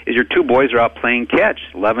effects is your two boys are out playing catch,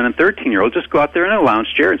 11 and 13-year-olds. Just go out there in a lounge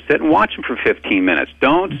chair and sit and watch them for 15 minutes.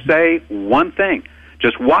 Don't say one thing.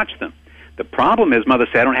 Just watch them. The problem is mothers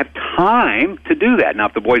say, I don't have time to do that. Now,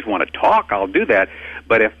 if the boys want to talk, I'll do that.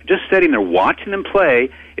 But if just sitting there watching them play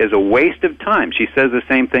is a waste of time. She says the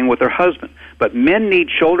same thing with her husband. But men need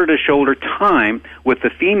shoulder-to-shoulder time with the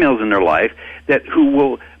females in their life who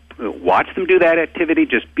will watch them do that activity,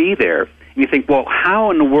 just be there. And you think, well, how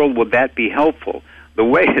in the world would that be helpful? The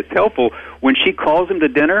way it's helpful, when she calls him to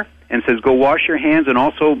dinner and says, go wash your hands and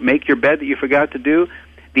also make your bed that you forgot to do,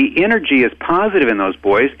 the energy is positive in those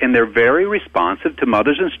boys, and they're very responsive to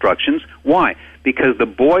mother's instructions. Why? Because the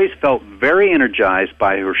boys felt very energized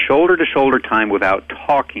by her shoulder-to-shoulder time without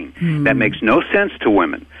talking. That makes no sense to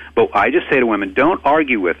women. But I just say to women, don't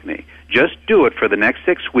argue with me. Just do it for the next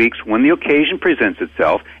 6 weeks when the occasion presents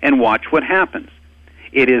itself and watch what happens.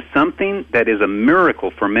 It is something that is a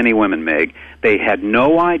miracle for many women, Meg. They had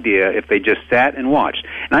no idea if they just sat and watched.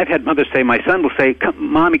 And I've had mothers say, my son will say,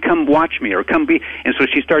 Mommy, come watch me, or come be. And so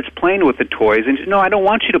she starts playing with the toys, and she says, no, I don't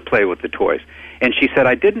want you to play with the toys. And she said,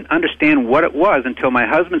 I didn't understand what it was until my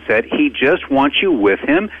husband said, he just wants you with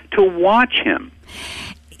him to watch him.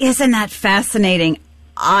 Isn't that fascinating?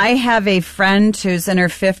 I have a friend who's in her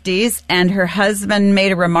 50s, and her husband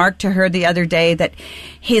made a remark to her the other day that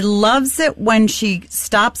he loves it when she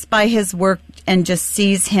stops by his work and just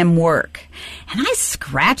sees him work. And I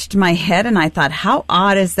scratched my head and I thought, how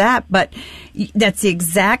odd is that? But that's the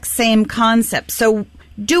exact same concept. So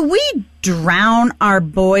do we drown our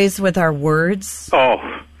boys with our words? Oh,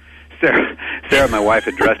 Sarah, my wife,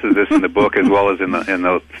 addresses this in the book as well as in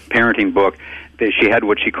the parenting book. She had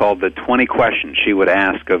what she called the 20 questions she would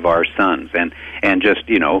ask of our sons. And just,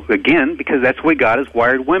 again, because that's the way God has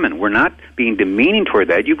wired women. We're not being demeaning toward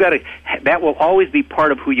that. That will always be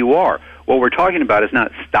part of who you are. What we're talking about is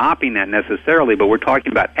not stopping that necessarily, but we're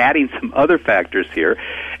talking about adding some other factors here.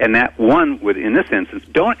 And that one, in this instance,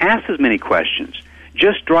 don't ask as many questions.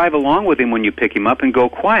 Just drive along with him when you pick him up and go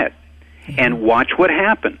quiet and watch what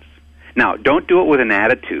happens. Now, don't do it with an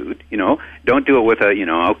attitude, Don't do it with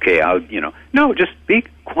No, just be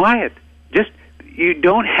quiet. You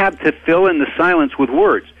don't have to fill in the silence with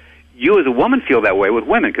words. You as a woman feel that way with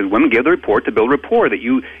women, because women give the report to build rapport, that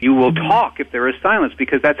you will talk if there is silence,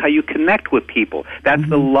 because that's how you connect with people. That's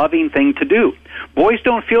the loving thing to do. Boys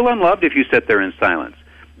don't feel unloved if you sit there in silence.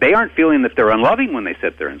 They aren't feeling that they're unloving when they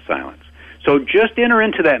sit there in silence. So just enter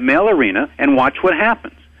into that male arena and watch what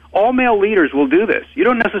happens. All male leaders will do this. You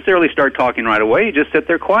don't necessarily start talking right away. You just sit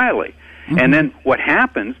there quietly. And then what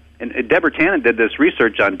happens, and Deborah Tannen did this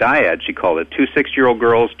research on dyad, she called it, 2 6-year-old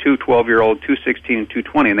girls, 2 12-year-old, 2 16, and 2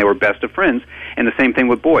 20, and they were best of friends. And the same thing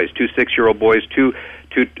with boys, 2 6-year-old boys, 2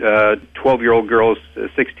 12-year-old girls,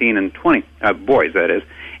 16 and 20, boys, that is.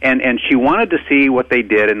 And she wanted to see what they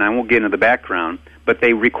did, and I won't get into the background, but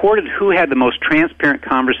they recorded who had the most transparent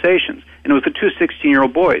conversations. And it was the 2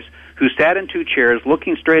 16-year-old boys, who sat in 2 chairs,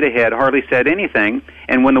 looking straight ahead, hardly said anything,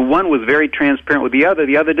 and when the one was very transparent with the other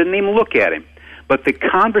didn't even look at him. But the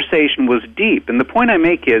conversation was deep, and the point I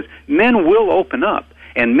make is men will open up,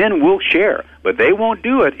 and men will share, but they won't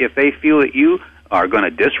do it if they feel that you are going to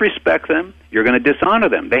disrespect them, you're going to dishonor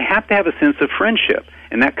them. They have to have a sense of friendship,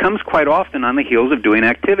 and that comes quite often on the heels of doing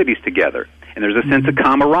activities together, and there's a sense of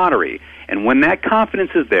camaraderie, and when that confidence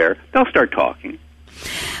is there, they'll start talking.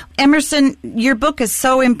 Emerson, your book is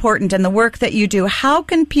so important in the work that you do. How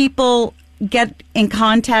can people get in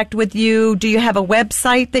contact with you? Do you have a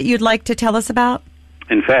website that you'd like to tell us about?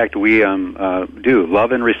 In fact, we do,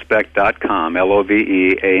 loveandrespect.com,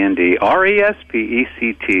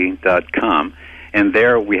 loveandrespect.com. And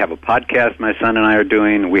there we have a podcast my son and I are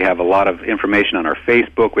doing. We have a lot of information on our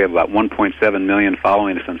Facebook. We have about 1.7 million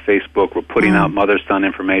following us on Facebook. We're putting out mother-son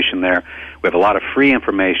information there. We have a lot of free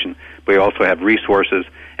information. We also have resources.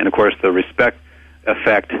 And, of course, the Respect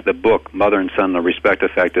Effect, the book, Mother and Son, The Respect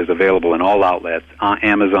Effect, is available in all outlets,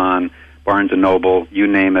 Amazon, Barnes & Noble, you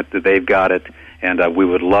name it, they've got it. And we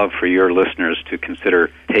would love for your listeners to consider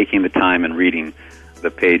taking the time and reading the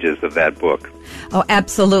pages of that book. Oh,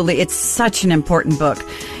 absolutely. It's such an important book.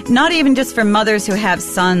 Not even just for mothers who have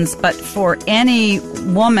sons, but for any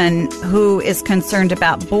woman who is concerned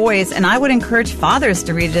about boys. And I would encourage fathers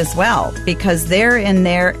to read it as well, because they're in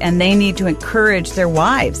there and they need to encourage their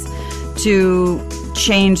wives to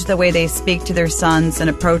change the way they speak to their sons and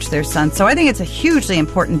approach their sons. So I think it's a hugely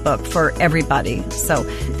important book for everybody. So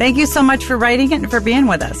thank you so much for writing it and for being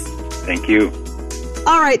with us. Thank you.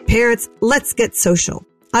 All right, parents, let's get social.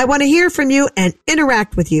 I want to hear from you and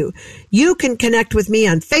interact with you. You can connect with me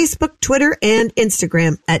on Facebook, Twitter, and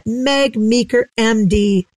Instagram at Meg Meeker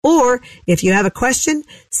MD. Or if you have a question,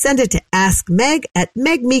 send it to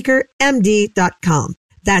askmeg@megmeekermd.com.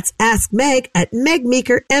 That's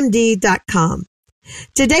askmeg@megmeekermd.com.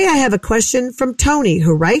 Today I have a question from Tony,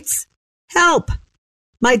 who writes, "Help!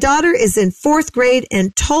 My daughter is in 4th grade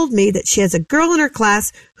and told me that she has a girl in her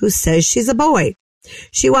class who says she's a boy.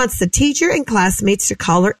 She wants the teacher and classmates to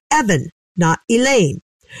call her Evan, not Elaine.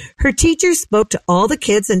 Her teacher spoke to all the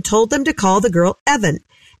kids and told them to call the girl Evan,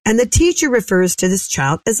 and the teacher refers to this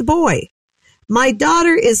child as a boy. My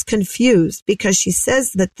daughter is confused because she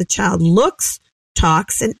says that the child looks,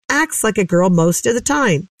 talks, and acts like a girl most of the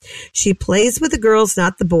time. She plays with the girls,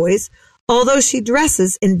 not the boys, although she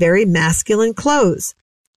dresses in very masculine clothes.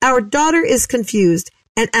 Our daughter is confused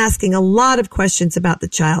and asking a lot of questions about the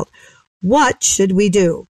child. What should we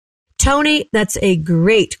do?" Tony, that's a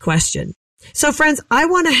great question. So friends, I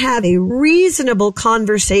want to have a reasonable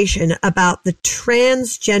conversation about the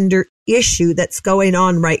transgender issue that's going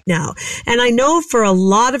on right now. And I know for a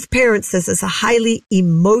lot of parents, this is a highly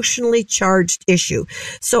emotionally charged issue.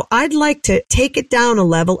 So I'd like to take it down a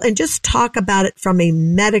level and just talk about it from a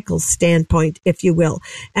medical standpoint, if you will,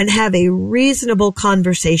 and have a reasonable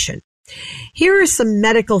conversation. Here are some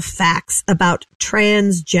medical facts about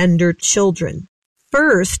transgender children.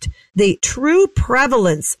 First, the true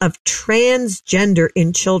prevalence of transgender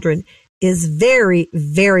in children is very,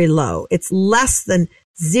 very low. It's less than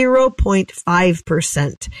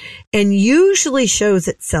 0.5% and usually shows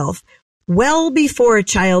itself well before a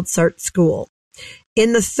child starts school.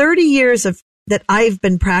 In the 30 years that I've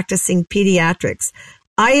been practicing pediatrics,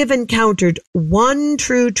 I have encountered one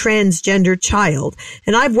true transgender child,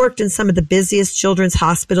 and I've worked in some of the busiest children's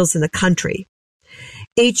hospitals in the country.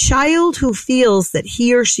 A child who feels that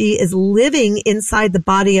he or she is living inside the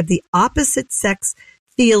body of the opposite sex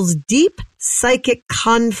feels deep psychic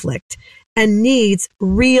conflict and needs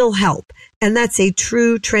real help, and that's a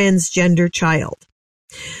true transgender child.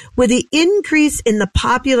 With the increase in the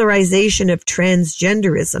popularization of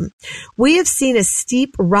transgenderism, we have seen a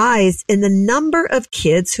steep rise in the number of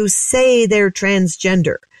kids who say they're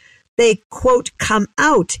transgender. They, quote, come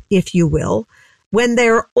out, if you will, when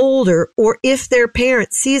they're older, or if their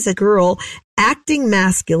parent sees a girl acting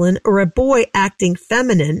masculine or a boy acting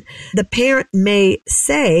feminine, the parent may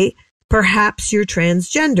say, perhaps you're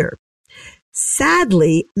transgender.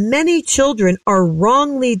 Sadly, many children are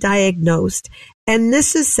wrongly diagnosed, and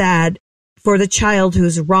this is sad for the child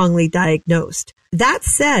who's wrongly diagnosed. That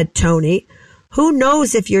said, Tony, who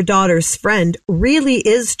knows if your daughter's friend really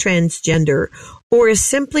is transgender or is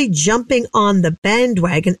simply jumping on the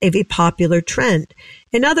bandwagon of a popular trend?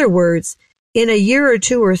 In other words, in a year or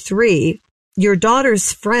two or three, your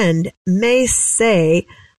daughter's friend may say,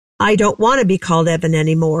 I don't want to be called Evan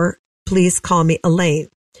anymore. Please call me Elaine.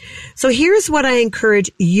 So here's what I encourage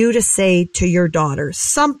you to say to your daughter,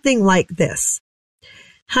 something like this.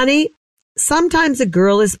 Honey, sometimes a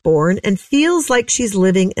girl is born and feels like she's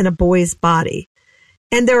living in a boy's body.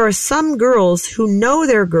 And there are some girls who know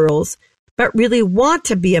they're girls, but really want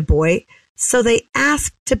to be a boy, so they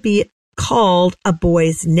ask to be called a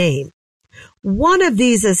boy's name. One of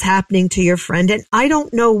these is happening to your friend, and I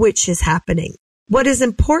don't know which is happening. What is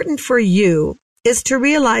important for you is to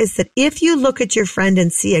realize that if you look at your friend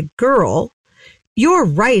and see a girl, you're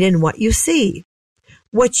right in what you see.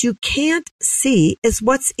 What you can't see is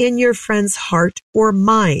what's in your friend's heart or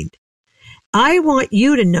mind. I want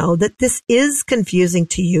you to know that this is confusing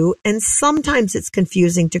to you, and sometimes it's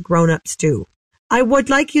confusing to grown-ups too. I would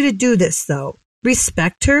like you to do this, though.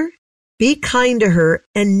 Respect her, be kind to her,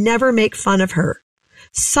 and never make fun of her.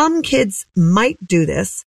 Some kids might do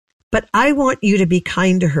this, but I want you to be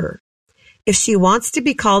kind to her. If she wants to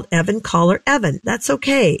be called Evan, call her Evan. That's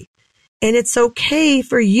okay. And it's okay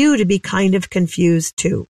for you to be kind of confused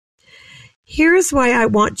too. Here's why I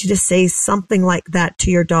want you to say something like that to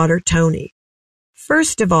your daughter, Tony.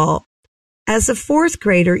 First of all, as a fourth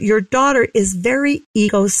grader, your daughter is very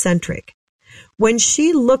egocentric. When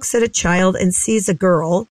she looks at a child and sees a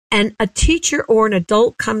girl, and a teacher or an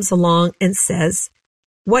adult comes along and says,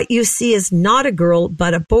 what you see is not a girl,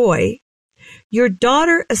 but a boy, your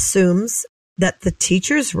daughter assumes that the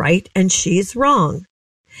teacher's right and she's wrong.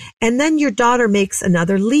 And then your daughter makes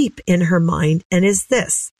another leap in her mind and is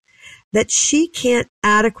this, that she can't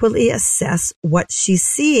adequately assess what she's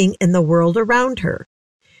seeing in the world around her.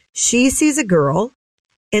 She sees a girl,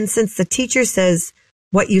 and since the teacher says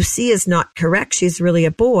what you see is not correct, she's really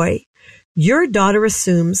a boy, your daughter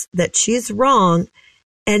assumes that she's wrong,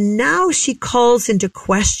 and now she calls into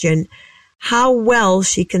question how well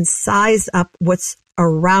she can size up what's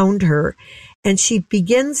around her, and she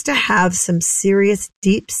begins to have some serious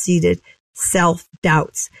deep-seated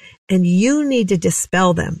self-doubts, and you need to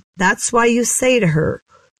dispel them. That's why you say to her,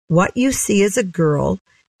 what you see is a girl,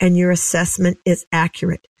 and your assessment is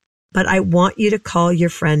accurate, but I want you to call your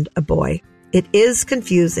friend a boy. It is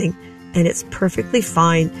confusing, and it's perfectly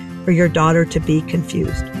fine for your daughter to be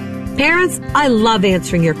confused. Parents, I love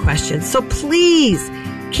answering your questions, so please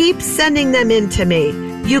keep sending them in to me.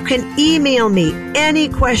 You can email me any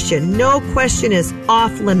question. No question is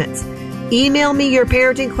off limits. Email me your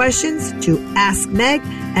parenting questions to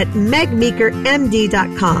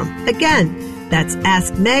askmeg@megmeekermd.com. Again, that's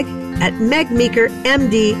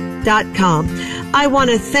askmeg@megmeekermd.com. I want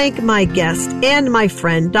to thank my guest and my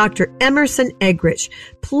friend, Dr. Emerson Eggerichs.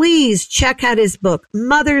 Please check out his book,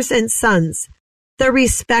 Mothers and Sons, The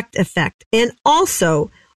Respect Effect, and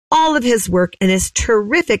also all of his work in his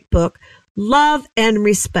terrific book, Love and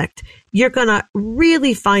Respect. You're going to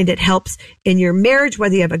really find it helps in your marriage,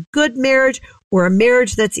 whether you have a good marriage or a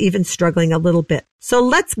marriage that's even struggling a little bit. So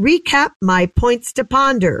let's recap my points to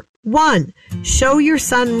ponder. 1, show your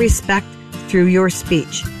son respect through your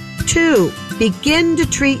speech. 2, begin to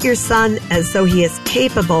treat your son as though he is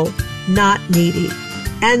capable, not needy.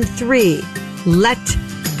 And 3, let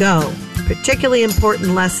go. Particularly important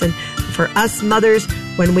lesson for us mothers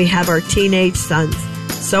when we have our teenage sons.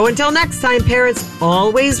 So until next time, parents,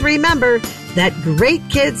 always remember that great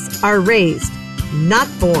kids are raised, not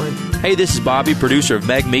born. Hey, this is Bobby, producer of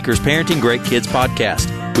Meg Meeker's Parenting Great Kids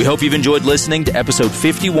podcast. We hope you've enjoyed listening to episode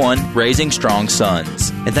 51, Raising Strong Sons.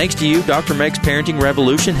 And thanks to you, Dr. Meg's Parenting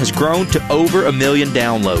Revolution has grown to over 1 million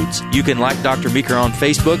downloads. You can like Dr. Meeker on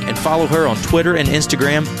Facebook and follow her on Twitter and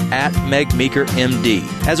Instagram at Meg Meeker MD.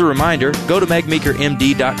 As a reminder, go to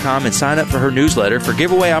megmeekermd.com and sign up for her newsletter for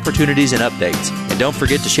giveaway opportunities and updates. And don't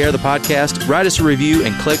forget to share the podcast, write us a review,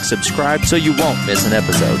 and click subscribe so you won't miss an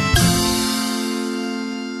episode.